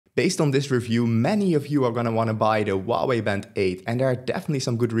Based on this review, many of you are going to want to buy the Huawei Band 8, and there are definitely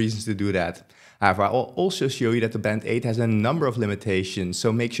some good reasons to do that. However, I'll also show you that the Band 8 has a number of limitations,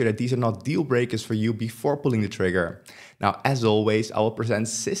 so make sure that these are not deal breakers for you before pulling the trigger. Now, as always, I will present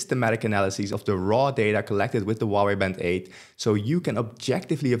systematic analyses of the raw data collected with the Huawei Band 8, so you can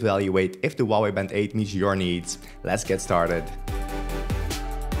objectively evaluate if the Huawei Band 8 meets your needs. Let's get started.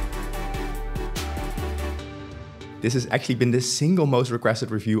 This has actually been the single most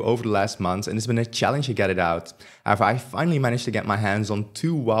requested review over the last months, and it's been a challenge to get it out. However, I finally managed to get my hands on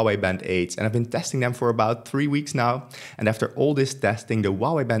two Huawei Band 8s, and I've been testing them for about 3 weeks now. And after all this testing, the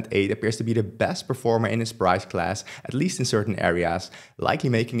Huawei Band 8 appears to be the best performer in its price class, at least in certain areas, likely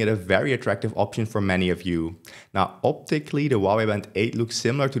making it a very attractive option for many of you. Now, optically, the Huawei Band 8 looks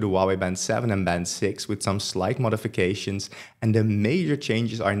similar to the Huawei Band 7 and Band 6 with some slight modifications, and the major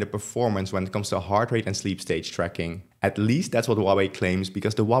changes are in the performance when it comes to heart rate and sleep stage tracking. At least that's what Huawei claims,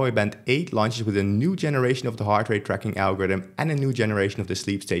 because the Huawei Band 8 launches with a new generation of the heart rate tracking algorithm and a new generation of the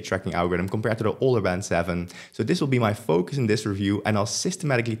sleep stage tracking algorithm compared to the older Band 7. So this will be my focus in this review, and I'll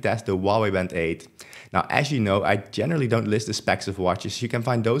systematically test the Huawei Band 8. Now, as you know, I generally don't list the specs of watches. You can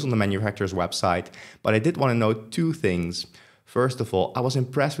find those on the manufacturer's website, but I did want to note two things. First of all, I was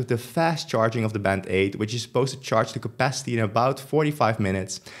impressed with the fast charging of the Band 8, which is supposed to charge the capacity in about 45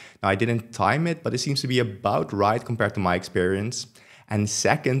 minutes. Now, I didn't time it, but it seems to be about right compared to my experience. And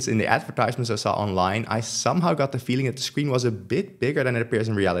second, in the advertisements I saw online, I somehow got the feeling that the screen was a bit bigger than it appears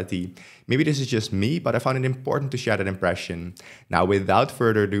in reality. Maybe this is just me, but I found it important to share that impression. Now, without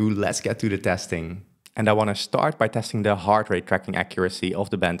further ado, let's get to the testing. And I want to start by testing the heart rate tracking accuracy of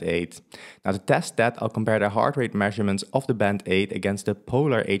the Band 8. Now, to test that, I'll compare the heart rate measurements of the Band 8 against the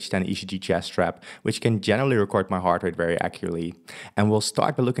Polar H10 ECG chest strap, which can generally record my heart rate very accurately. And we'll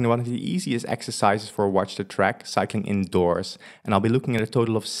start by looking at one of the easiest exercises for a watch to track, cycling indoors. And I'll be looking at a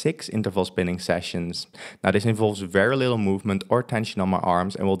total of 6 interval spinning sessions. Now, this involves very little movement or tension on my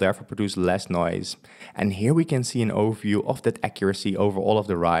arms and will therefore produce less noise. And here we can see an overview of that accuracy over all of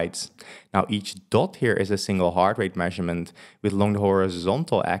the rides. Now, each dot here is a single heart rate measurement, with along the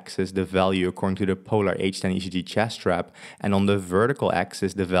horizontal axis the value according to the Polar H10 ECG chest strap, and on the vertical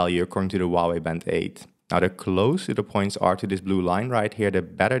axis the value according to the Huawei Band 8. Now, the closer the points are to this blue line right here, the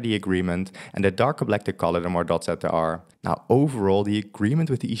better the agreement, and the darker black the color, the more dots that there are. Now, overall, the agreement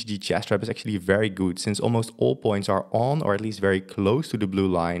with the ECG chest strap is actually very good, since almost all points are on or at least very close to the blue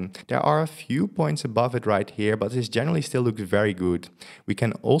line. There are a few points above it right here, but this generally still looks very good. We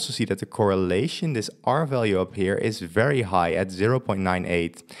can also see that the correlation, this R value up here, is very high at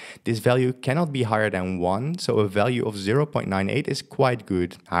 0.98. This value cannot be higher than 1, so a value of 0.98 is quite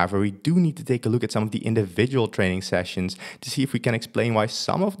good. However, we do need to take a look at some of the individual training sessions to see if we can explain why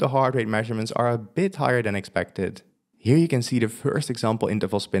some of the heart rate measurements are a bit higher than expected. Here you can see the first example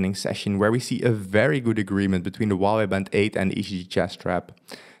interval spinning session where we see a very good agreement between the Huawei Band 8 and the ECG chest strap.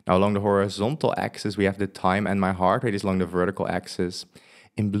 Now, along the horizontal axis we have the time, and my heart rate is along the vertical axis.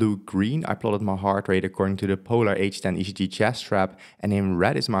 In blue-green I plotted my heart rate according to the Polar H10 ECG chest strap, and in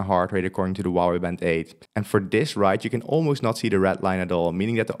red is my heart rate according to the Huawei Band 8. And for this ride you can almost not see the red line at all,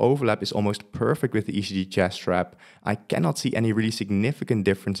 meaning that the overlap is almost perfect with the ECG chest strap. I cannot see any really significant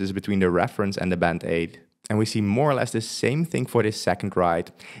differences between the reference and the Band 8. And we see more or less the same thing for this second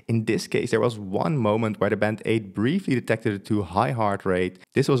ride. In this case, there was one moment where the Band 8 briefly detected a too high heart rate.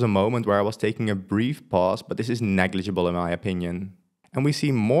 This was a moment where I was taking a brief pause, but this is negligible in my opinion. And we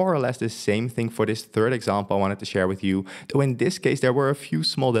see more or less the same thing for this third example I wanted to share with you, though in this case there were a few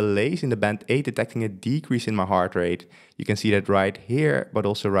small delays in the Band 8 detecting a decrease in my heart rate. You can see that right here, but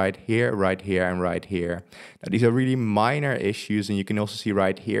also right here, and right here. Now, these are really minor issues, and you can also see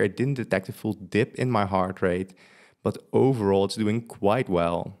right here it didn't detect a full dip in my heart rate, but overall it's doing quite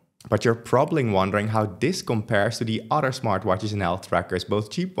well. But you're probably wondering how this compares to the other smartwatches and health trackers, both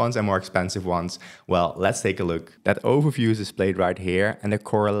cheap ones and more expensive ones. Well, let's take a look. That overview is displayed right here, and the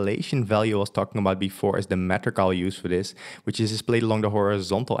correlation value I was talking about before is the metric I'll use for this, which is displayed along the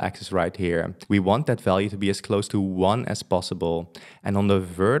horizontal axis right here. We want that value to be as close to 1 as possible. And on the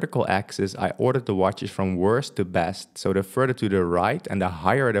vertical axis, I ordered the watches from worst to best. So the further to the right and the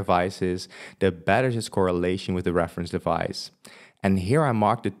higher a device is, the better its correlation with the reference device. And here I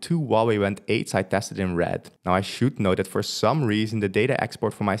marked the two Huawei Band 8s I tested in red. Now, I should note that for some reason the data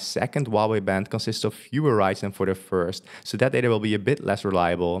export for my second Huawei Band consists of fewer rides than for the first, so that data will be a bit less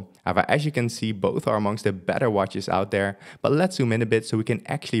reliable. However, as you can see, both are amongst the better watches out there, but let's zoom in a bit so we can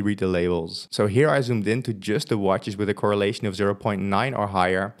actually read the labels. So here I zoomed in to just the watches with a correlation of 0.9 or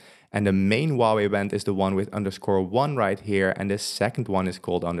higher, and the main Huawei Band is the one with _1 right here, and the second one is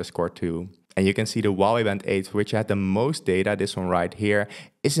called _2. And you can see the Huawei Band 8, which had the most data, this one right here,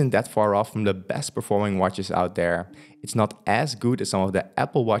 isn't that far off from the best performing watches out there. It's not as good as some of the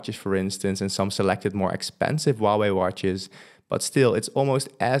Apple watches, for instance, and some selected more expensive Huawei watches, but still it's almost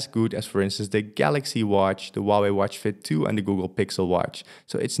as good as, for instance, the Galaxy Watch, the Huawei Watch Fit 2 and the Google Pixel Watch.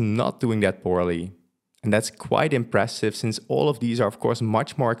 So it's not doing that poorly. And that's quite impressive since all of these are of course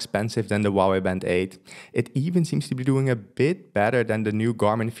much more expensive than the Huawei Band 8. It even seems to be doing a bit better than the new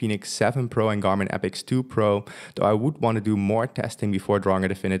Garmin Fenix 7 Pro and Garmin Epix 2 Pro, though I would want to do more testing before drawing a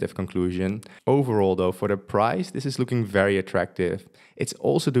definitive conclusion. Overall though, for the price, this is looking very attractive. It's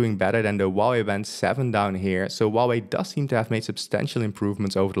also doing better than the Huawei Band 7 down here, so Huawei does seem to have made substantial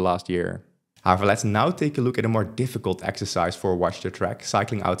improvements over the last year. However, let's now take a look at a more difficult exercise for a watch to track,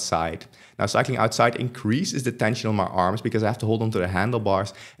 cycling outside. Now, cycling outside increases the tension on my arms because I have to hold onto the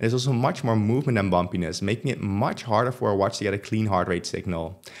handlebars, and there's also much more movement and bumpiness, making it much harder for a watch to get a clean heart rate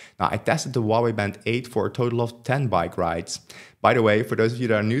signal. Now, I tested the Huawei Band 8 for a total of 10 bike rides. By the way, for those of you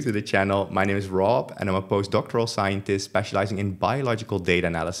that are new to the channel, my name is Rob and I'm a postdoctoral scientist specializing in biological data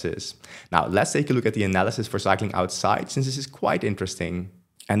analysis. Now, let's take a look at the analysis for cycling outside, since this is quite interesting.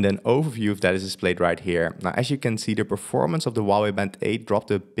 And an overview of that is displayed right here. Now, as you can see, the performance of the Huawei Band 8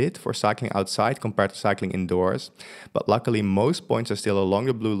 dropped a bit for cycling outside compared to cycling indoors. But luckily, most points are still along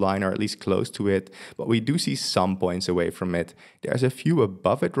the blue line or at least close to it. But we do see some points away from it. There's a few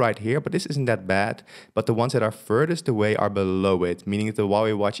above it right here, but this isn't that bad. But the ones that are furthest away are below it, meaning that the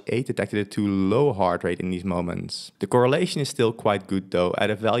Huawei Watch 8 detected a too low heart rate in these moments. The correlation is still quite good though, at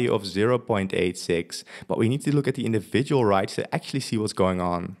a value of 0.86. But we need to look at the individual rides to actually see what's going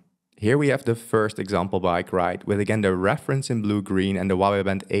on. Here we have the first example bike ride with again the reference in blue-green and the Huawei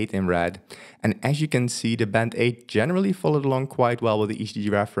Band 8 in red. And as you can see, the Band 8 generally followed along quite well with the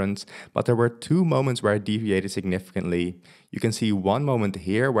ECG reference, but there were two moments where it deviated significantly. You can see one moment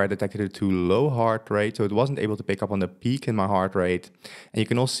here where I detected a too low heart rate, so it wasn't able to pick up on the peak in my heart rate. And you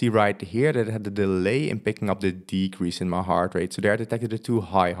can also see right here that it had a delay in picking up the decrease in my heart rate, so there I detected a too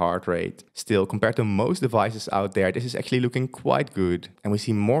high heart rate. Still, compared to most devices out there, this is actually looking quite good. And we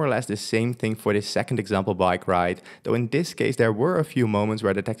see more or less the same thing for this second example bike ride, though in this case there were a few moments where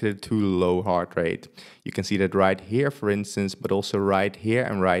I detected a too low heart rate. You can see that right here, for instance, but also right here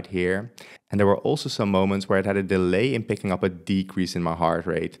and right here. And there were also some moments where it had a delay in picking up a decrease in my heart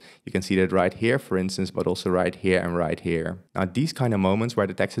rate. You can see that right here, for instance, but also right here and right here. Now, these kind of moments where I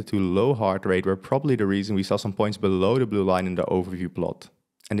detected too low heart rate were probably the reason we saw some points below the blue line in the overview plot.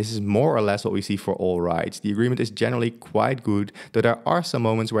 And this is more or less what we see for all rides. The agreement is generally quite good, though there are some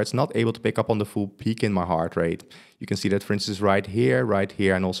moments where it's not able to pick up on the full peak in my heart rate. You can see that, for instance, right here,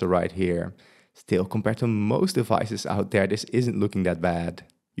 and also right here. Still, compared to most devices out there, this isn't looking that bad.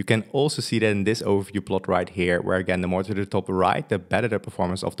 You can also see that in this overview plot right here, where again, the more to the top right, the better the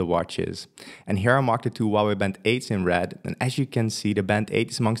performance of the watch is. And here I marked the two Huawei Band 8s in red, and as you can see, the Band 8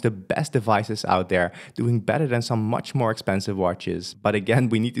 is amongst the best devices out there, doing better than some much more expensive watches. But again,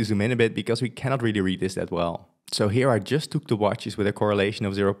 we need to zoom in a bit because we cannot really read this that well. So here I just took the watches with a correlation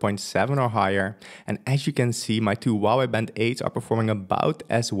of 0.7 or higher, and as you can see, my two Huawei Band 8s are performing about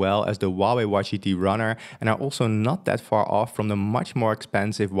as well as the Huawei Watch GT Runner and are also not that far off from the much more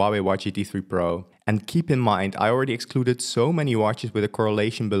expensive Huawei Watch GT 3 Pro. And keep in mind, I already excluded so many watches with a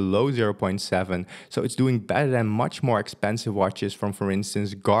correlation below 0.7, so it's doing better than much more expensive watches from, for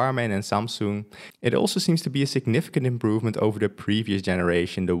instance, Garmin and Samsung. It also seems to be a significant improvement over the previous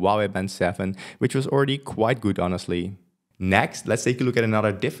generation, the Huawei Band 7, which was already quite good, honestly. Next, let's take a look at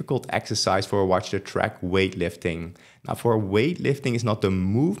another difficult exercise for a watch to track weightlifting. Now, for weightlifting, it's not the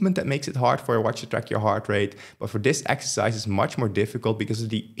movement that makes it hard for a watch to track your heart rate, but for this exercise, it's much more difficult because of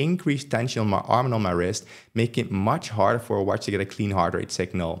the increased tension on my arm and on my wrist, making it much harder for a watch to get a clean heart rate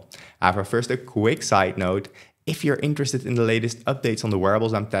signal. However, first a quick side note. If you're interested in the latest updates on the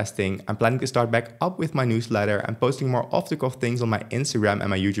wearables I'm testing, I'm planning to start back up with my newsletter and posting more off-the-cuff things on my Instagram and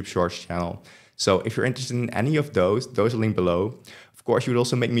my YouTube Shorts channel. So if you're interested in any of those are linked below. Of course, you would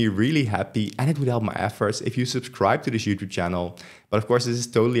also make me really happy and it would help my efforts if you subscribe to this YouTube channel. But of course, this is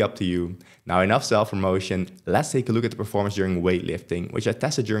totally up to you. Now, enough self-promotion. Let's take a look at the performance during weightlifting, which I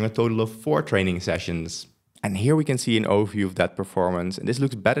tested during a total of 4 training sessions. And here we can see an overview of that performance, and this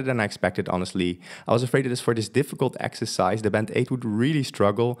looks better than I expected, honestly. I was afraid that for this difficult exercise, the Band 8 would really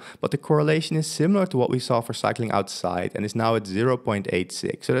struggle, but the correlation is similar to what we saw for cycling outside and is now at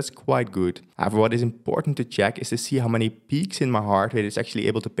 0.86, so that's quite good. However, what is important to check is to see how many peaks in my heart rate it's actually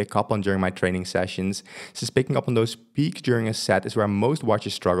able to pick up on during my training sessions, since picking up on those peaks during a set is where most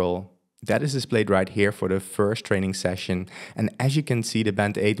watches struggle. That is displayed right here for the first training session, and as you can see, the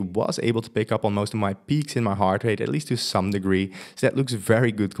Band 8 was able to pick up on most of my peaks in my heart rate, at least to some degree, so that looks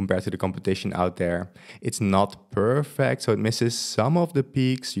very good compared to the competition out there. It's not perfect, so it misses some of the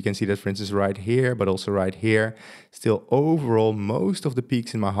peaks. You can see that, for instance, right here, but also right here. Still, overall, most of the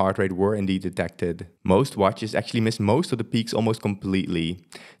peaks in my heart rate were indeed detected. Most watches actually missed most of the peaks almost completely.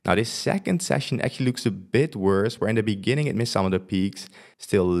 Now, this second session actually looks a bit worse, where in the beginning it missed some of the peaks.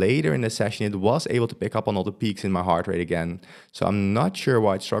 Still, later in the session, it was able to pick up on all the peaks in my heart rate again. So I'm not sure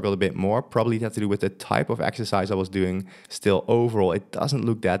why it struggled a bit more. Probably it had to do with the type of exercise I was doing. Still, overall, it doesn't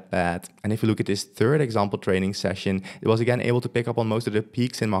look that bad. And if you look at this third example training session, it was again able to pick up on most of the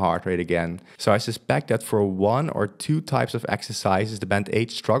peaks in my heart rate again. So I suspect that for one or two types of exercises, the Band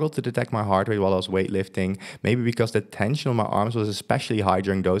 8 struggled to detect my heart rate while I was weightlifting, maybe because the tension on my arms was especially high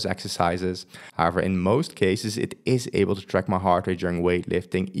during those exercises. However, in most cases, it is able to track my heart rate during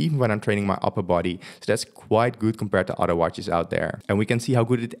weightlifting, even when I'm training my upper body. So that's quite good compared to other watches out there. And we can see how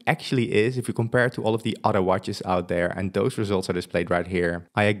good it actually is if we compare it to all of the other watches out there, and those results are displayed right here.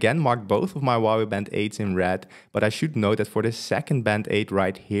 I again marked both of my Huawei Band 8s in red, but I should note that for the second Band 8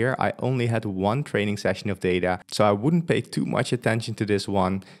 right here, I only had one training session of data, so I wouldn't pay too much attention to this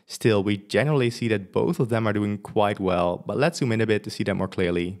one. Still, we generally see that both of them are doing quite well, but let's zoom in a bit to see that more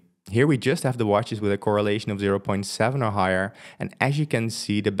clearly. Here we just have the watches with a correlation of 0.7 or higher, and as you can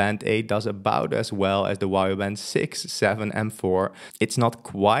see, the Band 8 does about as well as the Huawei Band 6, 7 and 4. It's not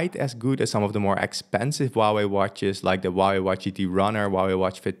quite as good as some of the more expensive Huawei watches like the Huawei Watch GT Runner, Huawei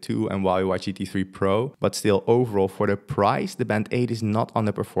Watch Fit 2 and Huawei Watch GT 3 Pro, but still overall for the price, the Band 8 is not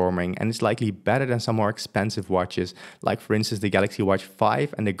underperforming and is likely better than some more expensive watches like for instance the Galaxy Watch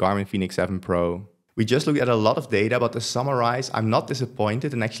 5 and the Garmin Fenix 7 Pro. We just looked at a lot of data, but to summarize, I'm not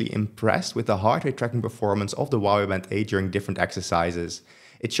disappointed and actually impressed with the heart rate tracking performance of the Huawei Band 8 during different exercises.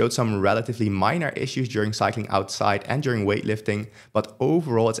 It showed some relatively minor issues during cycling outside and during weightlifting, but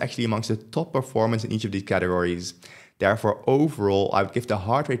overall it's actually amongst the top performance in each of these categories. Therefore, overall, I would give the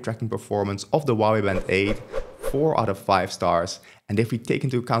heart rate tracking performance of the Huawei Band 8 4 out of 5 stars. And if we take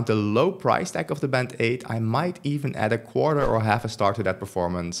into account the low price tag of the Band 8, I might even add a quarter or half a star to that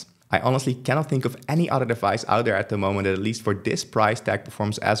performance. I honestly cannot think of any other device out there at the moment that at least for this price tag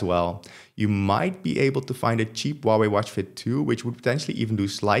performs as well. You might be able to find a cheap Huawei Watch Fit 2, which would potentially even do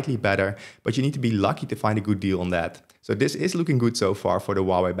slightly better, but you need to be lucky to find a good deal on that. So this is looking good so far for the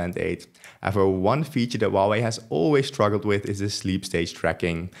Huawei Band 8. However, one feature that Huawei has always struggled with is the sleep stage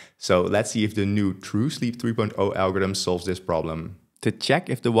tracking. So let's see if the new TrueSleep 3.0 algorithm solves this problem. To check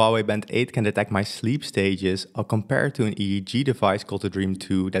if the Huawei Band 8 can detect my sleep stages, I'll compare it to an EEG device called the Dream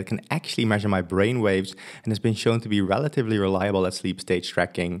 2 that can actually measure my brain waves and has been shown to be relatively reliable at sleep stage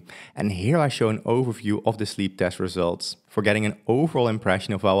tracking. And here I show an overview of the sleep test results. For getting an overall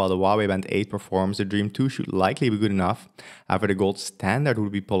impression of how well the Huawei Band 8 performs, the Dream 2 should likely be good enough. However, the gold standard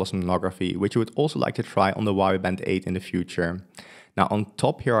would be polysomnography, which you would also like to try on the Huawei Band 8 in the future. Now on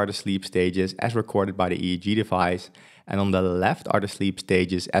top here are the sleep stages as recorded by the EEG device, and on the left are the sleep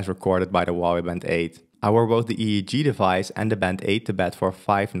stages as recorded by the Huawei Band 8. I wore both the EEG device and the Band 8 to bed for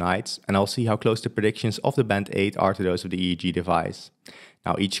 5 nights, and I'll see how close the predictions of the Band 8 are to those of the EEG device.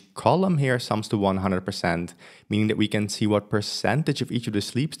 Now each column here sums to 100%, meaning that we can see what percentage of each of the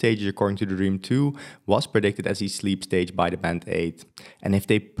sleep stages according to the Dream 2 was predicted as each sleep stage by the Band 8. And if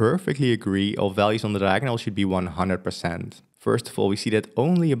they perfectly agree, all values on the diagonal should be 100%. First of all, we see that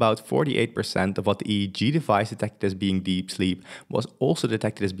only about 48% of what the EEG device detected as being deep sleep was also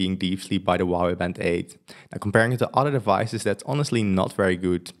detected as being deep sleep by the Huawei Band 8. Now comparing it to other devices, that's honestly not very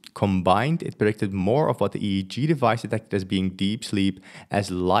good. Combined, it predicted more of what the EEG device detected as being deep sleep as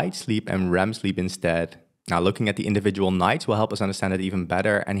light sleep and REM sleep instead. Now looking at the individual nights will help us understand it even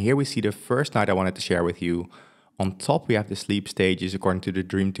better, and here we see the first night I wanted to share with you. On top we have the sleep stages according to the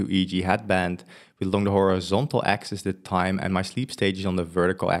Dream 2 EEG headband, with along the horizontal axis the time and my sleep stages on the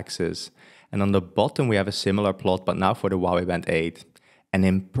vertical axis. And on the bottom we have a similar plot, but now for the Huawei Band 8. And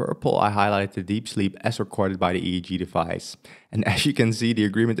in purple I highlighted the deep sleep as recorded by the EEG device. And as you can see, the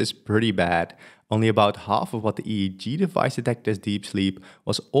agreement is pretty bad. Only about half of what the EEG device detected as deep sleep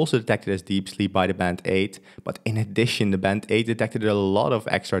was also detected as deep sleep by the Band 8, but in addition the Band 8 detected a lot of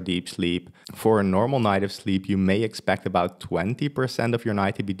extra deep sleep. For a normal night of sleep you may expect about 20% of your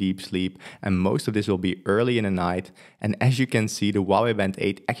night to be deep sleep, and most of this will be early in the night. And as you can see, the Huawei Band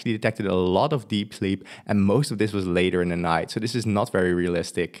 8 actually detected a lot of deep sleep, and most of this was later in the night, so this is not very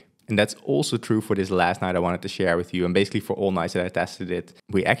realistic. And that's also true for this last night I wanted to share with you, and basically for all nights that I tested it.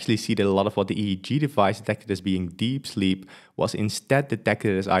 We actually see that a lot of what the EEG device detected as being deep sleep was instead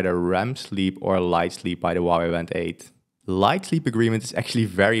detected as either REM sleep or light sleep by the Huawei Band 8. Light sleep agreement is actually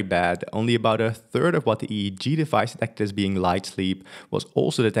very bad. Only about a third of what the EEG device detected as being light sleep was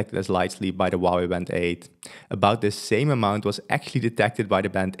also detected as light sleep by the Huawei Band 8. About the same amount was actually detected by the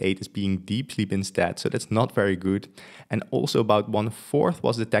Band 8 as being deep sleep instead, so that's not very good. And also about 1/4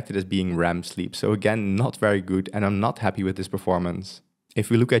 was detected as being REM sleep, so again not very good, and I'm not happy with this performance. If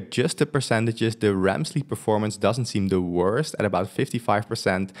we look at just the percentages, the REM sleep performance doesn't seem the worst at about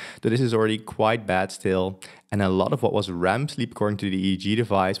 55%, though this is already quite bad still. And a lot of what was REM sleep according to the EEG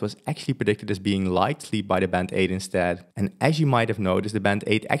device was actually predicted as being light sleep by the Band 8 instead. And as you might have noticed, the Band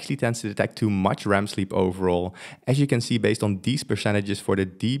 8 actually tends to detect too much REM sleep overall, as you can see based on these percentages for the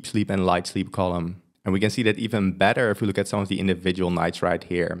deep sleep and light sleep column. And we can see that even better if we look at some of the individual nights right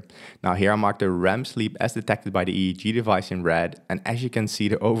here. Now here I marked the REM sleep as detected by the EEG device in red. And as you can see,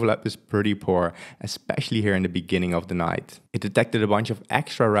 the overlap is pretty poor, especially here in the beginning of the night. It detected a bunch of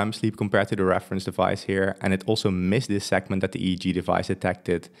extra REM sleep compared to the reference device here. And it also missed this segment that the EEG device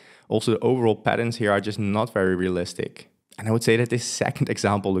detected. Also, the overall patterns here are just not very realistic. And I would say that this second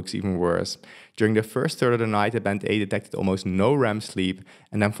example looks even worse. During the first third of the night, the Band 8 detected almost no REM sleep,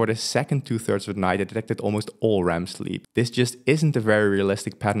 and then for the second 2/3 of the night, it detected almost all REM sleep. This just isn't a very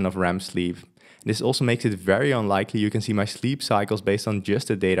realistic pattern of REM sleep. This also makes it very unlikely you can see my sleep cycles based on just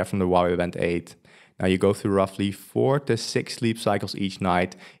the data from the Huawei Band 8. Now you go through roughly 4 to 6 sleep cycles each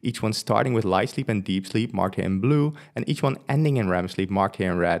night, each one starting with light sleep and deep sleep marked here in blue, and each one ending in REM sleep marked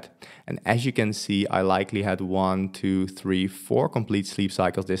here in red. And as you can see, I likely had 1, 2, 3, 4 complete sleep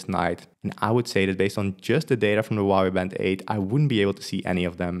cycles this night. And I would say that based on just the data from the Huawei Band 8, I wouldn't be able to see any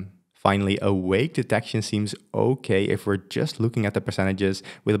of them. Finally, awake detection seems okay if we're just looking at the percentages,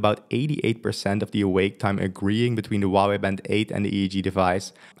 with about 88% of the awake time agreeing between the Huawei Band 8 and the EEG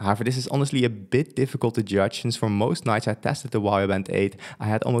device. However, this is honestly a bit difficult to judge, since for most nights I tested the Huawei Band 8, I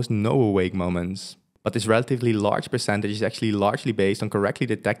had almost no awake moments. But this relatively large percentage is actually largely based on correctly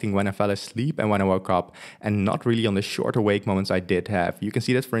detecting when I fell asleep and when I woke up, and not really on the short awake moments I did have. You can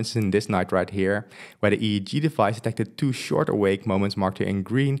see that for instance in this night right here, where the EEG device detected 2 short awake moments marked here in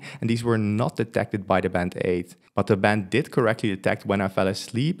green, and these were not detected by the Band 8. But the band did correctly detect when I fell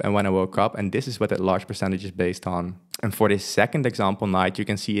asleep and when I woke up, and this is what that large percentage is based on. And for this second example night, you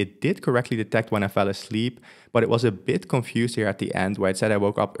can see it did correctly detect when I fell asleep, but it was a bit confused here at the end where it said I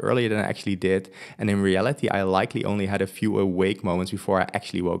woke up earlier than I actually did, and in reality I likely only had a few awake moments before I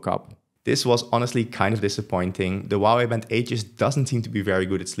actually woke up. This was honestly kind of disappointing. The Huawei Band 8 just doesn't seem to be very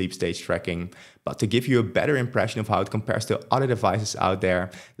good at sleep stage tracking. But to give you a better impression of how it compares to other devices out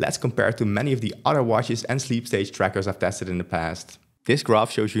there, let's compare it to many of the other watches and sleep stage trackers I've tested in the past. This graph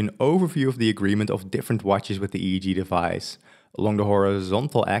shows you an overview of the agreement of different watches with the EEG device. Along the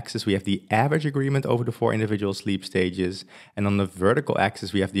horizontal axis we have the average agreement over the 4 individual sleep stages, and on the vertical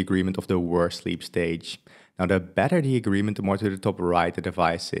axis we have the agreement of the worst sleep stage. Now the better the agreement, the more to the top right the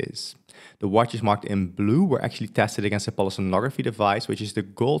device is. The watches marked in blue were actually tested against a polysomnography device, which is the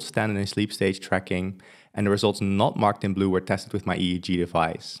gold standard in sleep stage tracking, and the results not marked in blue were tested with my EEG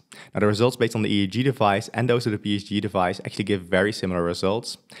device. Now the results based on the EEG device and those of the PSG device actually give very similar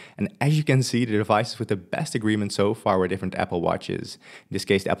results, and as you can see, the devices with the best agreement so far were different Apple Watches. In this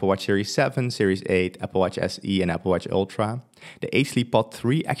case the Apple Watch Series 7, Series 8, Apple Watch SE and Apple Watch Ultra. The H-Sleep Pod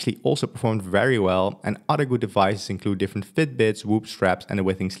 3 actually also performed very well, and other good devices include different Fitbits, Whoop straps and a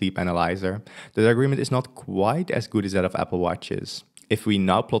Withings sleep analyzer. The agreement is not quite as good as that of Apple Watches. If we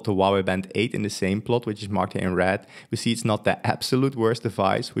now plot the Huawei Band 8 in the same plot, which is marked here in red, we see it's not the absolute worst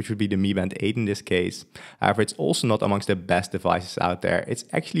device, which would be the Mi Band 8 in this case. However, it's also not amongst the best devices out there. It's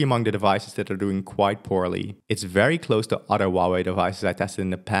actually among the devices that are doing quite poorly. It's very close to other Huawei devices I tested in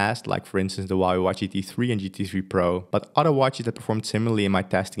the past, like for instance the Huawei Watch GT3 and GT3 Pro. But other watches that performed similarly in my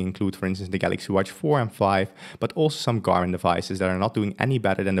testing include for instance the Galaxy Watch 4 and 5, but also some Garmin devices that are not doing any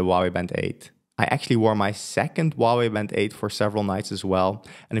better than the Huawei Band 8. I actually wore my second Huawei Band 8 for several nights as well,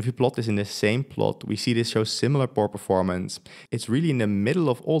 and if you plot this in the same plot, we see this shows similar poor performance. It's really in the middle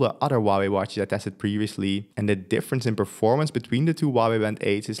of all the other Huawei watches I tested previously, and the difference in performance between the two Huawei Band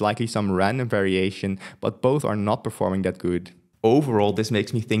 8s is likely some random variation, but both are not performing that good. Overall, this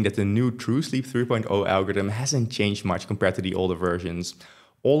makes me think that the new TrueSleep 3.0 algorithm hasn't changed much compared to the older versions.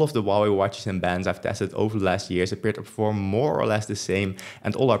 All of the Huawei watches and bands I've tested over the last years appear to perform more or less the same,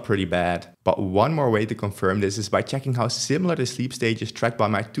 and all are pretty bad. But one more way to confirm this is by checking how similar the sleep stages tracked by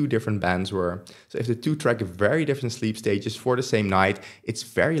my two different bands were. So if the two track very different sleep stages for the same night, it's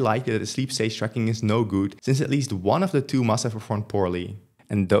very likely that the sleep stage tracking is no good, since at least one of the two must have performed poorly.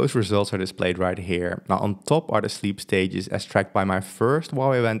 And those results are displayed right here. Now on top are the sleep stages as tracked by my first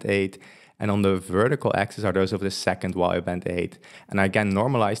Huawei Band 8, and on the vertical axis are those of the second Huawei Band 8. And I again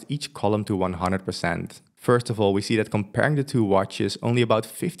normalized each column to 100%. First of all, we see that comparing the two watches, only about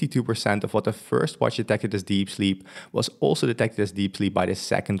 52% of what the first watch detected as deep sleep was also detected as deep sleep by the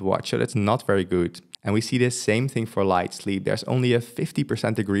second watch, so that's not very good. And we see the same thing for light sleep. There's only a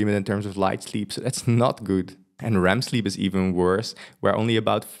 50% agreement in terms of light sleep, so that's not good. And REM sleep is even worse, where only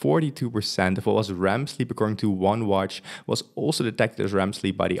about 42% of what was REM sleep according to one watch was also detected as REM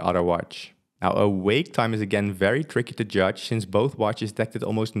sleep by the other watch. Now, awake time is again very tricky to judge since both watches detected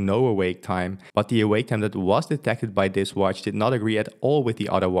almost no awake time, but the awake time that was detected by this watch did not agree at all with the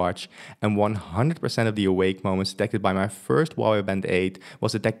other watch, and 100% of the awake moments detected by my first Huawei Band 8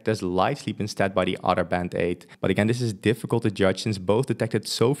 was detected as light sleep instead by the other Band 8. But again, this is difficult to judge since both detected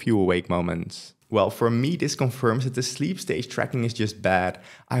so few awake moments. Well, for me, this confirms that the sleep stage tracking is just bad.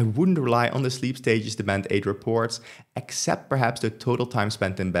 I wouldn't rely on the sleep stages the Band 8 reports, except perhaps the total time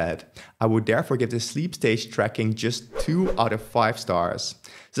spent in bed. I would therefore give the sleep stage tracking just 2 out of 5 stars.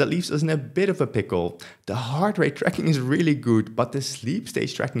 So that leaves us in a bit of a pickle. The heart rate tracking is really good, but the sleep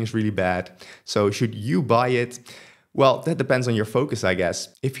stage tracking is really bad. So should you buy it? Well, that depends on your focus, I guess.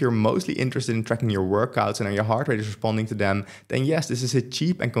 If you're mostly interested in tracking your workouts and how your heart rate is responding to them, then yes, this is a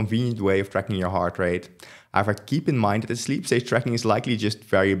cheap and convenient way of tracking your heart rate. However, keep in mind that the sleep stage tracking is likely just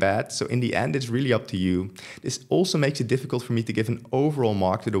very bad, so in the end it's really up to you. This also makes it difficult for me to give an overall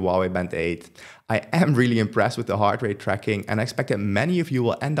mark to the Huawei Band 8. I am really impressed with the heart rate tracking, and I expect that many of you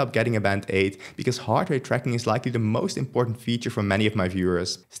will end up getting a Band 8 because heart rate tracking is likely the most important feature for many of my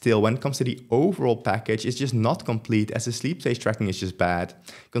viewers. Still, when it comes to the overall package, it's just not complete as the sleep stage tracking is just bad.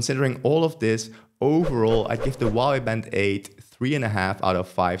 Considering all of this, overall I'd give the Huawei Band 8 3.5 out of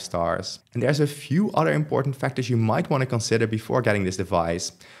 5 stars. And there's a few other important factors you might want to consider before getting this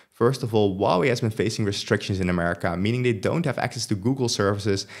device. First of all, Huawei has been facing restrictions in America, meaning they don't have access to Google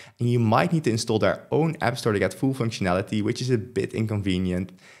services, and you might need to install their own app store to get full functionality, which is a bit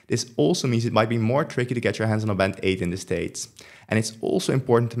inconvenient. This also means it might be more tricky to get your hands on a Band 8 in the States. And it's also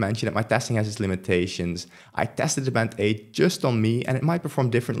important to mention that my testing has its limitations. I tested the Band 8 just on me, and it might perform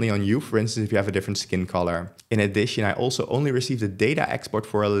differently on you, for instance, if you have a different skin color. In addition, I also only received a data export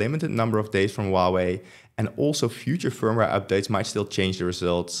for a limited number of days from Huawei, and also future firmware updates might still change the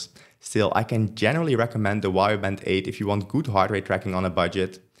results. Still, I can generally recommend the Huawei Band 8 if you want good heart rate tracking on a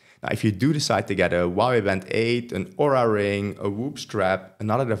budget. Now, if you do decide to get a Huawei Band 8, an Aura ring, a Whoop strap,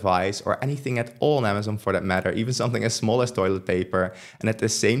 another device, or anything at all on Amazon for that matter, even something as small as toilet paper, and at the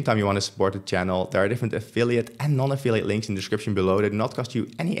same time you want to support the channel, there are different affiliate and non-affiliate links in the description below that do not cost you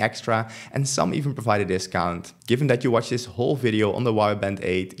any extra, and some even provide a discount. Given that you watched this whole video on the Huawei Band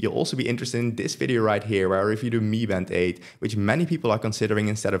 8, you'll also be interested in this video right here where I review the Mi Band 8, which many people are considering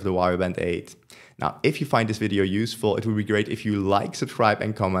instead of the Huawei Band 8. Now, if you find this video useful, it would be great if you like, subscribe,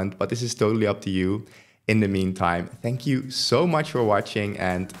 and comment, but this is totally up to you. In the meantime, thank you so much for watching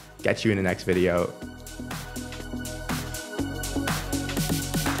and catch you in the next video.